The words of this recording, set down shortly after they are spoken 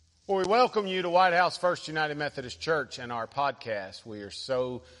Well, we welcome you to White House First United Methodist Church and our podcast. We are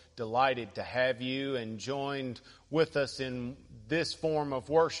so delighted to have you and joined with us in this form of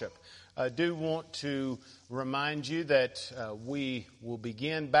worship. I do want to remind you that we will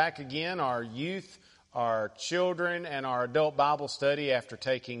begin back again our youth, our children, and our adult Bible study after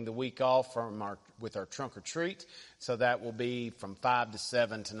taking the week off with our trunk or treat. So that will be from 5 to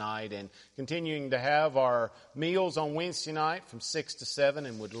 7 tonight, and continuing to have our meals on Wednesday night from 6 to 7,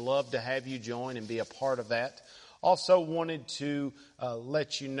 and would love to have you join and be a part of that. Also wanted to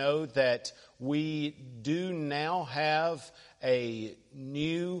let you know that we do now have a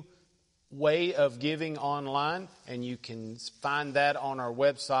new way of giving online, and you can find that on our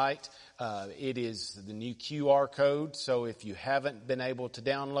website. It is the new QR code, so if you haven't been able to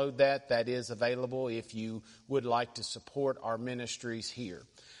download that, that is available if you would like to support our ministries here.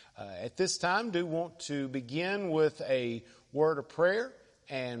 At this time, do want to begin with a word of prayer,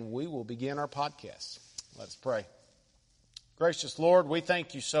 and we will begin our podcast. Let's pray. Gracious Lord, we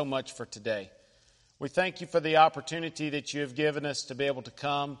thank you so much for today. We thank you for the opportunity that you have given us to be able to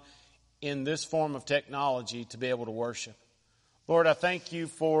come in this form of technology to be able to worship. Lord, I thank you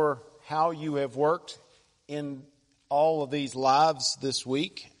for how you have worked in all of these lives this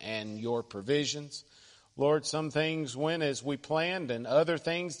week and your provisions. Lord, some things went as we planned and other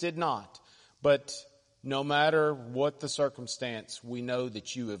things did not. But no matter what the circumstance, we know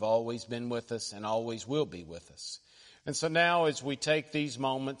that you have always been with us and always will be with us. And so now as we take these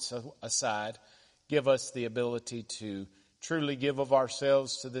moments aside, give us the ability to truly give of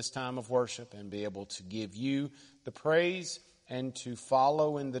ourselves to this time of worship and be able to give you the praise and to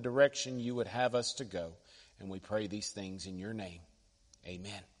follow in the direction you would have us to go. And we pray these things in your name.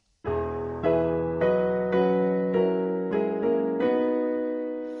 Amen.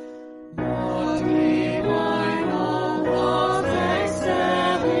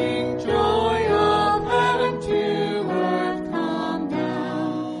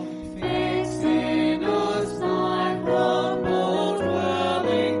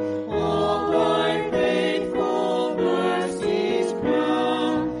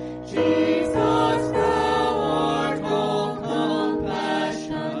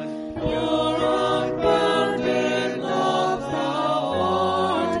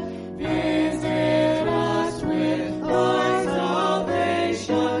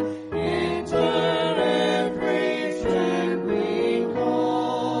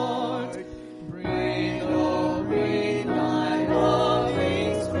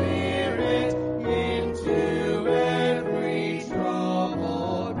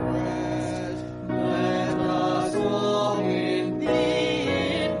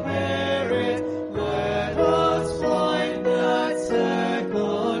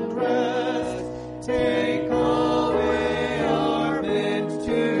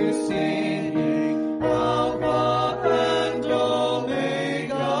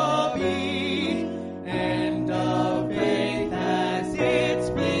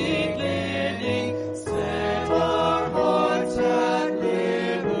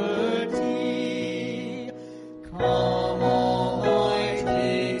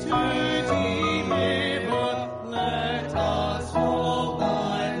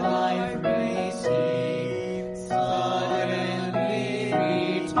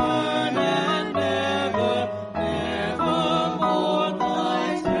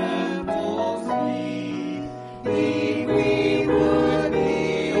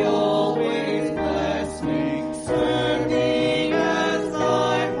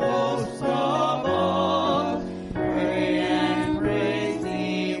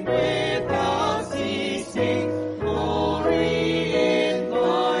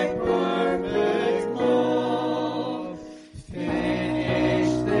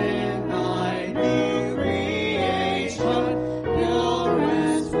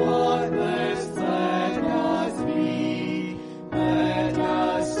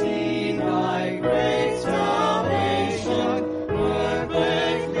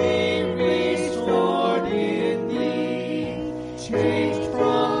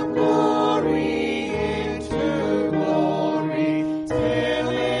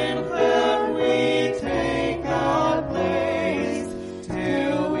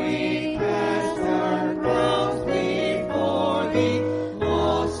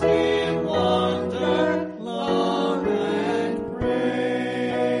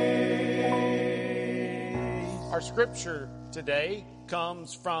 Scripture today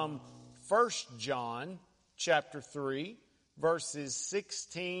comes from 1 John chapter 3, verses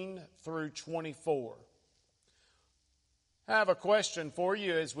 16 through 24. I have a question for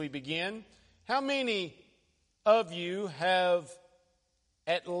you as we begin. How many of you have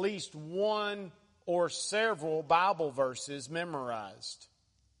at least one or several Bible verses memorized.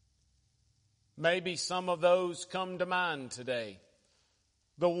 Maybe some of those come to mind today.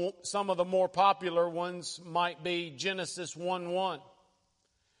 Some of the more popular ones might be Genesis 1:1.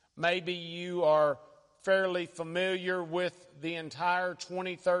 Maybe you are fairly familiar with the entire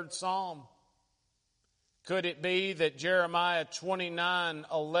 23rd Psalm. Could it be that Jeremiah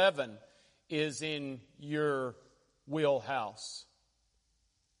 29:11 is in your wheelhouse?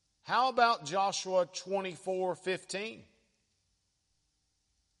 How about Joshua 24:15?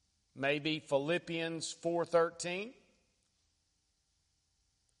 Maybe Philippians 4:13?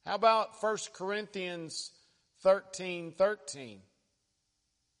 How about 1 Corinthians 13:13?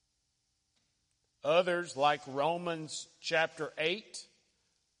 Others, like Romans chapter 8,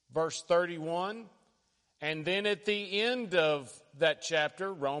 verse 31, and then at the end of that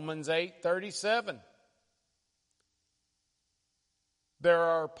chapter, Romans 8:37. There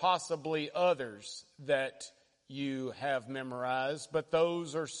are possibly others that you have memorized, but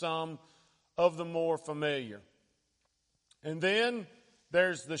those are some of the more familiar. And then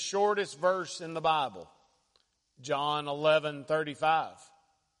there's the shortest verse in the Bible, John 11:35.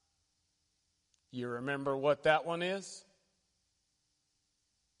 You remember what that one is?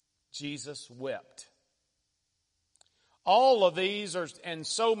 Jesus wept. All of these and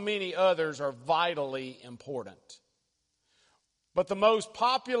so many others are vitally important. But the most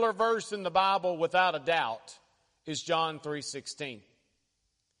popular verse in the Bible, without a doubt, is John 3:16.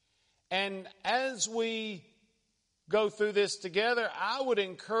 And as we go through this together, I would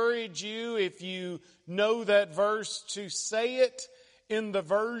encourage you, if you know that verse, to say it in the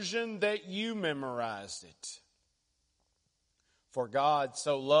version that you memorized it. For God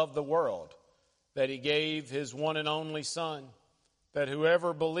so loved the world that He gave His one and only Son, that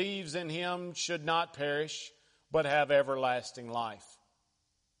whoever believes in Him should not perish, but have everlasting life.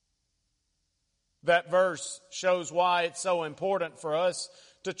 That verse shows why it's so important for us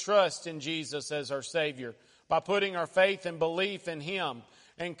to trust in Jesus as our Savior, by putting our faith and belief in Him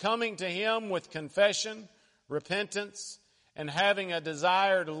and coming to Him with confession, repentance, and having a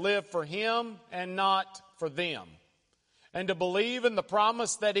desire to live for Him and not for them. And to believe in the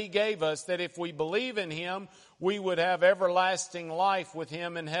promise that He gave us, that if we believe in Him, we would have everlasting life with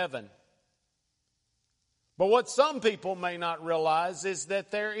Him in heaven. But what some people may not realize is that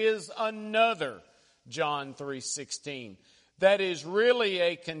there is another John 3:16 that is really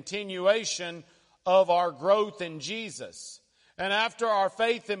a continuation of our growth in Jesus. And after our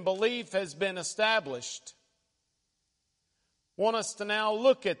faith and belief has been established, I want us to now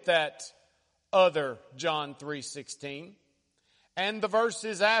look at that other John 3:16 and the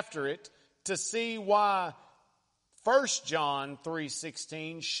verses after it to see why 1 John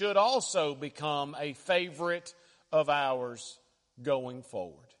 3:16 should also become a favorite of ours going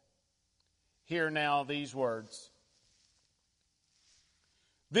forward. Hear now these words.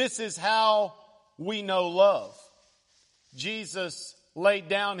 This is how we know love. Jesus laid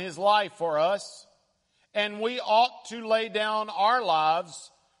down His life for us, and we ought to lay down our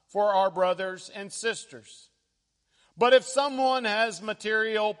lives for our brothers and sisters. But if someone has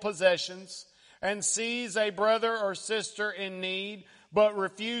material possessions and sees a brother or sister in need but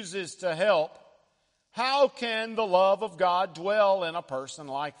refuses to help, how can the love of God dwell in a person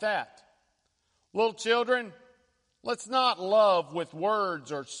like that? Little children, let's not love with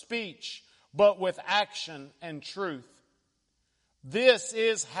words or speech, but with action and truth. This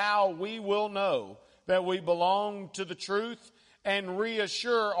is how we will know that we belong to the truth and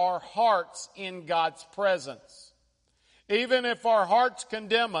reassure our hearts in God's presence. Even if our hearts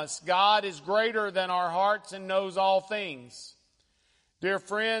condemn us, God is greater than our hearts and knows all things. Dear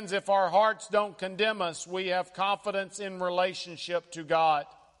friends, if our hearts don't condemn us, we have confidence in relationship to God.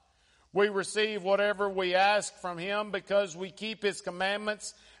 We receive whatever we ask from Him because we keep His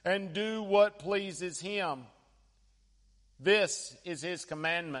commandments and do what pleases Him. This is His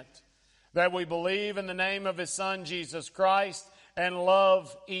commandment, that we believe in the name of His Son, Jesus Christ, and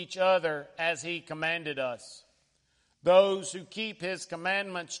love each other as He commanded us. Those who keep His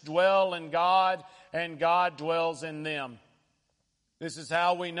commandments dwell in God, and God dwells in them. This is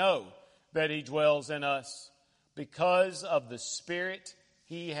how we know that He dwells in us, because of the Spirit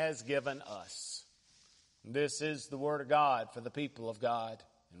He has given us. This is the Word of God for the people of God,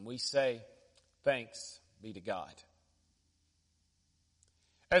 and we say, thanks be to God.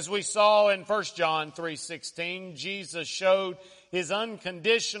 As we saw in 1 John 3:16, Jesus showed His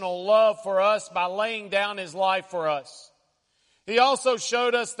unconditional love for us by laying down His life for us. He also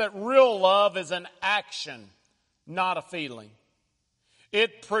showed us that real love is an action, not a feeling.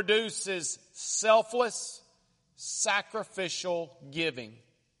 It produces selfless, sacrificial giving.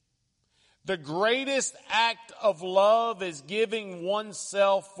 The greatest act of love is giving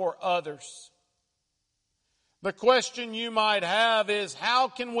oneself for others. The question you might have is, how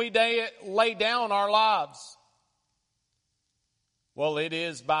can we lay down our lives? Well, it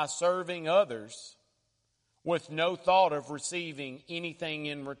is by serving others with no thought of receiving anything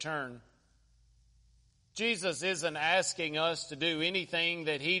in return. Jesus isn't asking us to do anything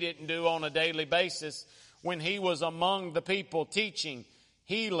that He didn't do on a daily basis when He was among the people teaching,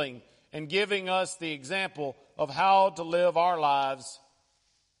 healing, and giving us the example of how to live our lives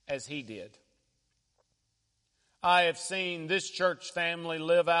as He did. I have seen this church family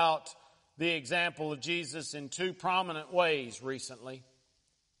live out the example of Jesus in two prominent ways recently.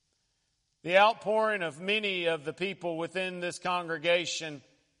 The outpouring of many of the people within this congregation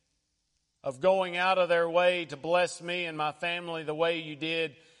of going out of their way to bless me and my family the way you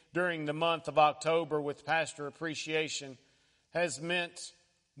did during the month of October with Pastor Appreciation has meant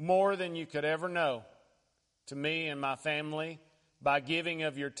more than you could ever know to me and my family by giving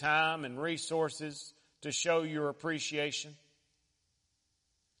of your time and resources to show your appreciation.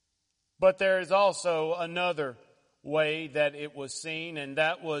 But there is also another way that it was seen, and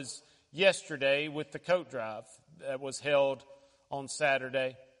that was yesterday with the coat drive that was held on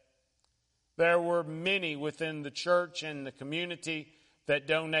Saturday. There were many within the church and the community that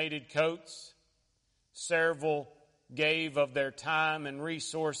donated coats. Several gave of their time and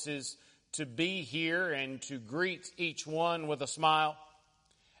resources to be here and to greet each one with a smile.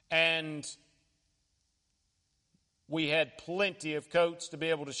 And we had plenty of coats to be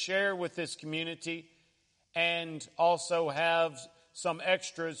able to share with this community and also have some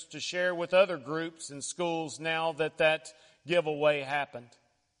extras to share with other groups and schools now that that giveaway happened.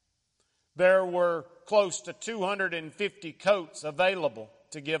 There were close to 250 coats available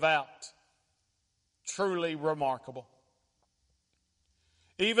to give out. Truly remarkable.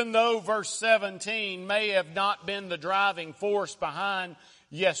 Even though verse 17 may have not been the driving force behind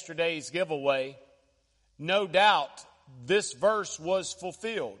yesterday's giveaway, no doubt this verse was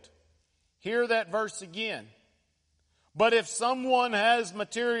fulfilled. Hear that verse again. But if someone has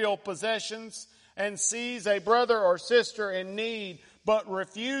material possessions and sees a brother or sister in need but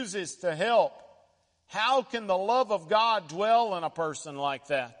refuses to help, how can the love of God dwell in a person like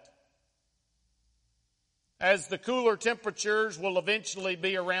that? As the cooler temperatures will eventually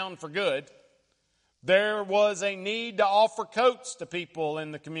be around for good, there was a need to offer coats to people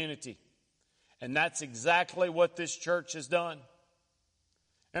in the community. And that's exactly what this church has done.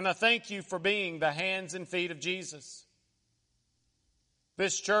 And I thank you for being the hands and feet of Jesus.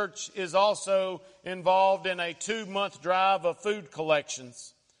 This church is also involved in a 2-month drive of food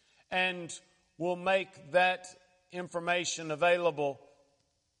collections, and will make that information available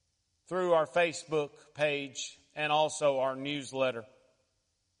through our Facebook page and also our newsletter.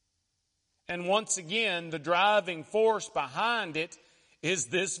 And once again, the driving force behind it is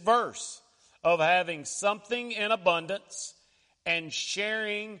this verse of having something in abundance and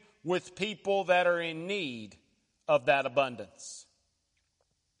sharing with people that are in need of that abundance.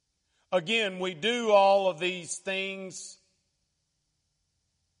 Again, we do all of these things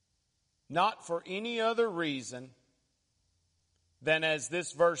not for any other reason than, as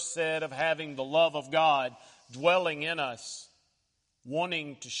this verse said, of having the love of God dwelling in us,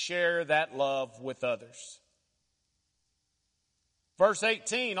 wanting to share that love with others. Verse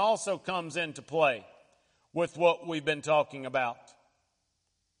 18 also comes into play with what we've been talking about.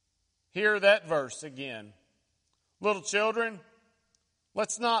 Hear that verse again. Little children,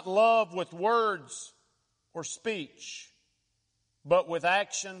 let's not love with words or speech, but with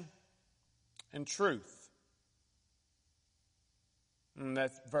action and truth. And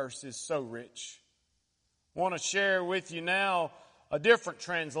that verse is so rich. I want to share with you now a different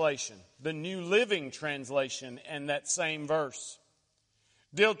translation, the New Living Translation, and that same verse.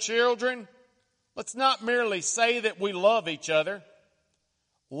 Dear children, let's not merely say that we love each other.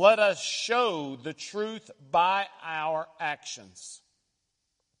 Let us show the truth by our actions.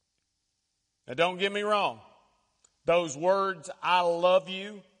 Now, don't get me wrong. Those words, I love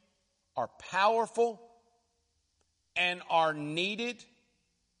you, are powerful and are needed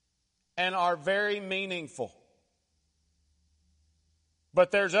and are very meaningful.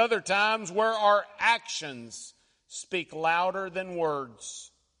 But there's other times where our actions speak louder than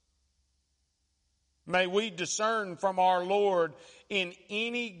words. May we discern from our Lord in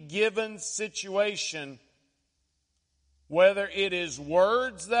any given situation whether it is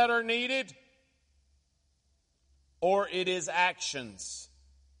words that are needed or it is actions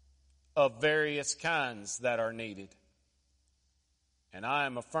of various kinds that are needed. And I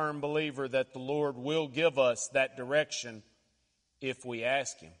am a firm believer that the Lord will give us that direction if we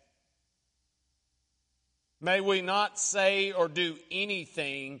ask Him. May we not say or do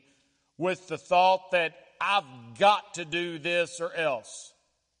anything with the thought that I've got to do this or else.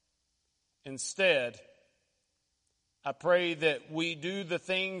 Instead, I pray that we do the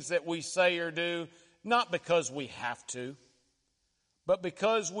things that we say or do, not because we have to, but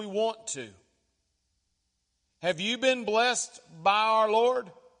because we want to. Have you been blessed by our Lord?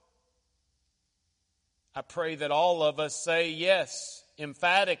 I pray that all of us say yes,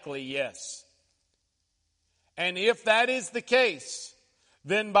 emphatically yes. And if that is the case,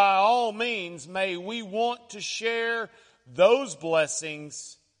 then by all means may we want to share those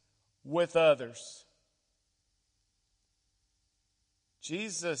blessings with others.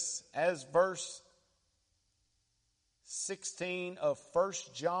 Jesus, as verse 16 of 1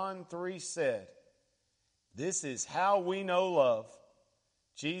 John 3 said, this is how we know love.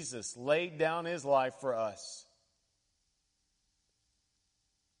 Jesus laid down His life for us.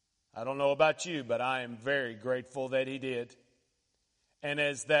 I don't know about you, but I am very grateful that He did. And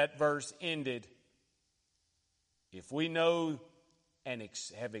as that verse ended, if we know and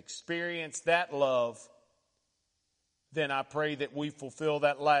have experienced that love, then I pray that we fulfill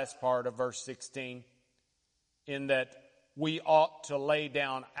that last part of verse 16, in that we ought to lay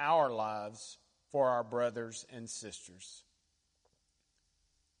down our lives for our brothers and sisters.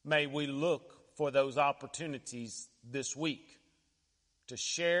 May we look for those opportunities this week to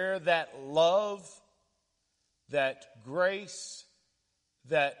share that love, that grace,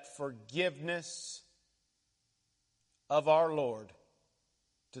 that forgiveness of our Lord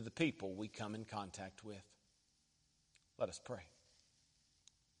to the people we come in contact with. Let us pray.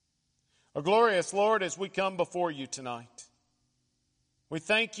 O glorious Lord, as we come before you tonight, we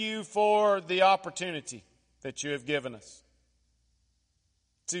thank you for the opportunity that you have given us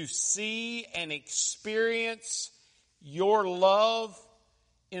to see and experience your love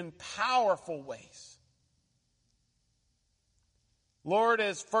in powerful ways. Lord,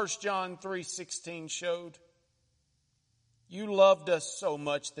 as 1 John 3:16 showed, you loved us so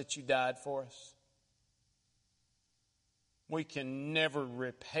much that you died for us. We can never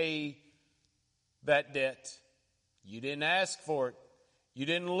repay that debt. You didn't ask for it. You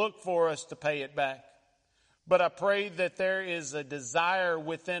didn't look for us to pay it back. But I pray that there is a desire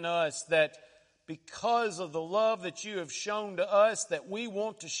within us that because of the love that you have shown to us, that we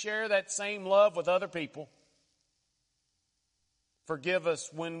want to share that same love with other people. Forgive us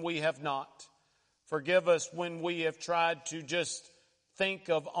when we have not. Forgive us when we have tried to just think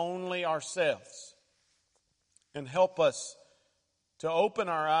of only ourselves. And help us to open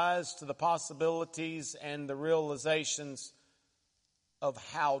our eyes to the possibilities and the realizations of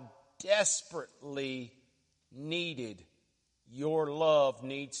how desperately needed your love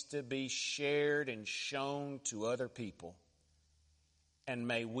needs to be shared and shown to other people. And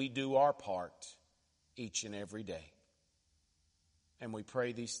may we do our part each and every day. And we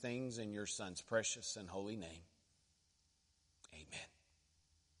pray these things in your Son's precious and holy name. Amen.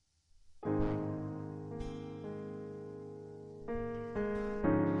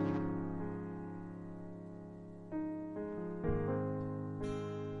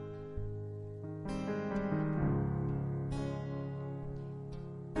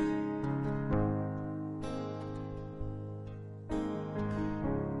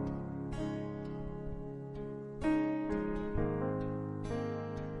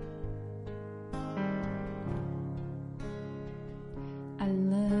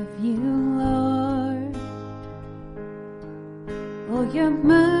 Your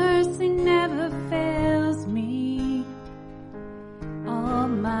mercy never fails me. All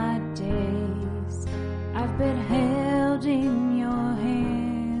my days I've been held in your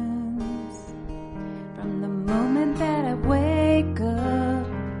hands. From the moment that I wake up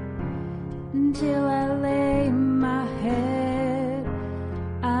until I lay my head,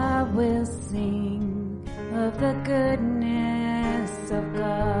 I will sing of the goodness of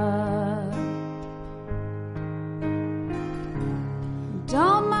God.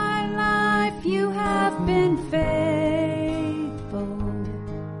 All my life you have been faithful.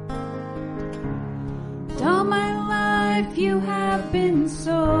 All my life you have been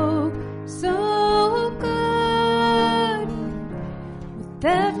so, so good. With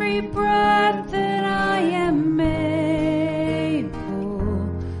every breath that I am able,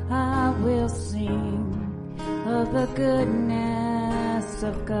 I will sing of the goodness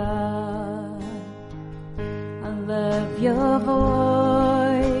of God. I love your voice.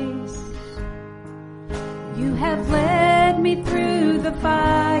 You have led me through the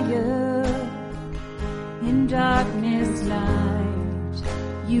fire in darkness night.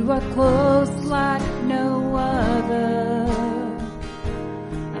 You are close like no other.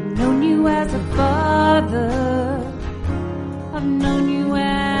 I've known you as a father. I've known you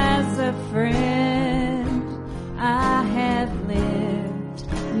as a friend. I have lived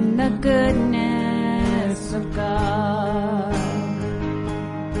in the goodness of God.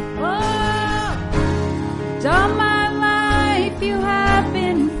 Oh, and all my life you have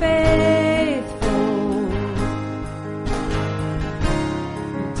been faithful.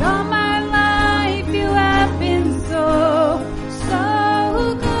 And all my life you have been so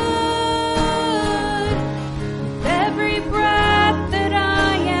good. With every breath that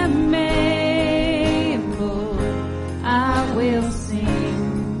I am able, I will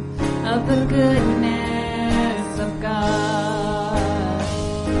sing of the goodness of God.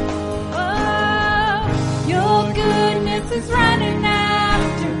 Oh, your goodness is running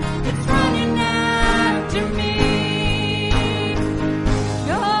after, it's running after me.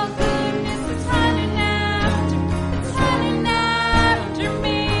 Your goodness is running after, it's running after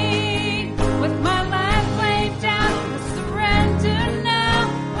me. With my life laid down, I surrender now.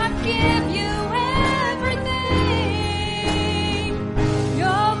 I give you everything.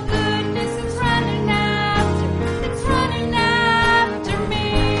 Your goodness is running after, it's running after me.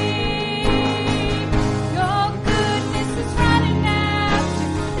 Your goodness is running after,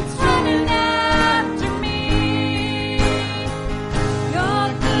 it's running after me. Your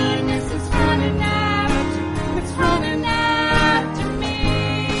goodness is running after, it's running after me.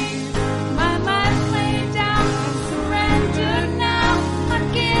 My life laid down, I surrender now. I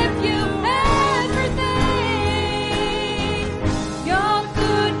give you everything. Your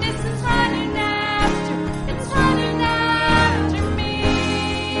goodness is running after, it's running after me.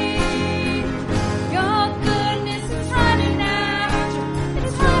 Your goodness is running after,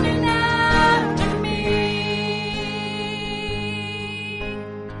 it's running after me.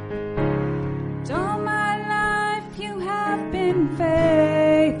 And all my life you have been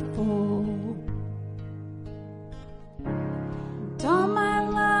faithful. And all my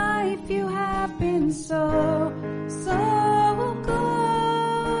life you have been so good.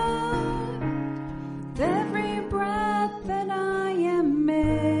 With every breath that I am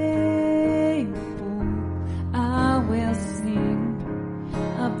able, I will sing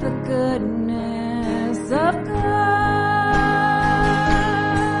of the goodness of God.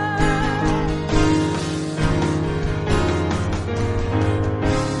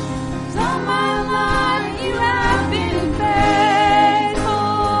 All my life you have been faithful.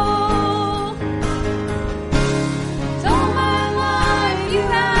 All my life you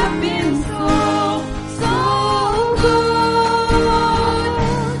have been so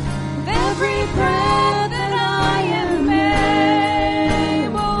good. With every breath that I am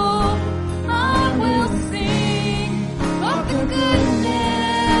able, I will sing of the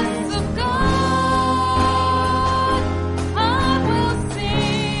goodness of God. I will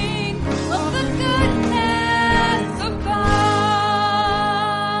sing of the goodness of God.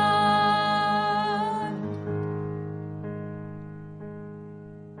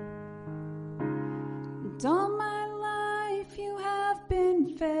 And all my life you have been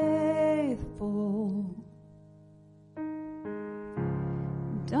faithful.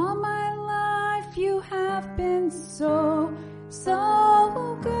 And all my life you have been so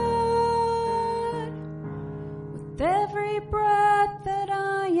good. With every breath that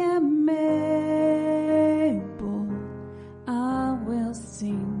I am able, I will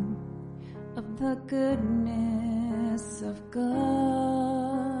sing of the goodness of God.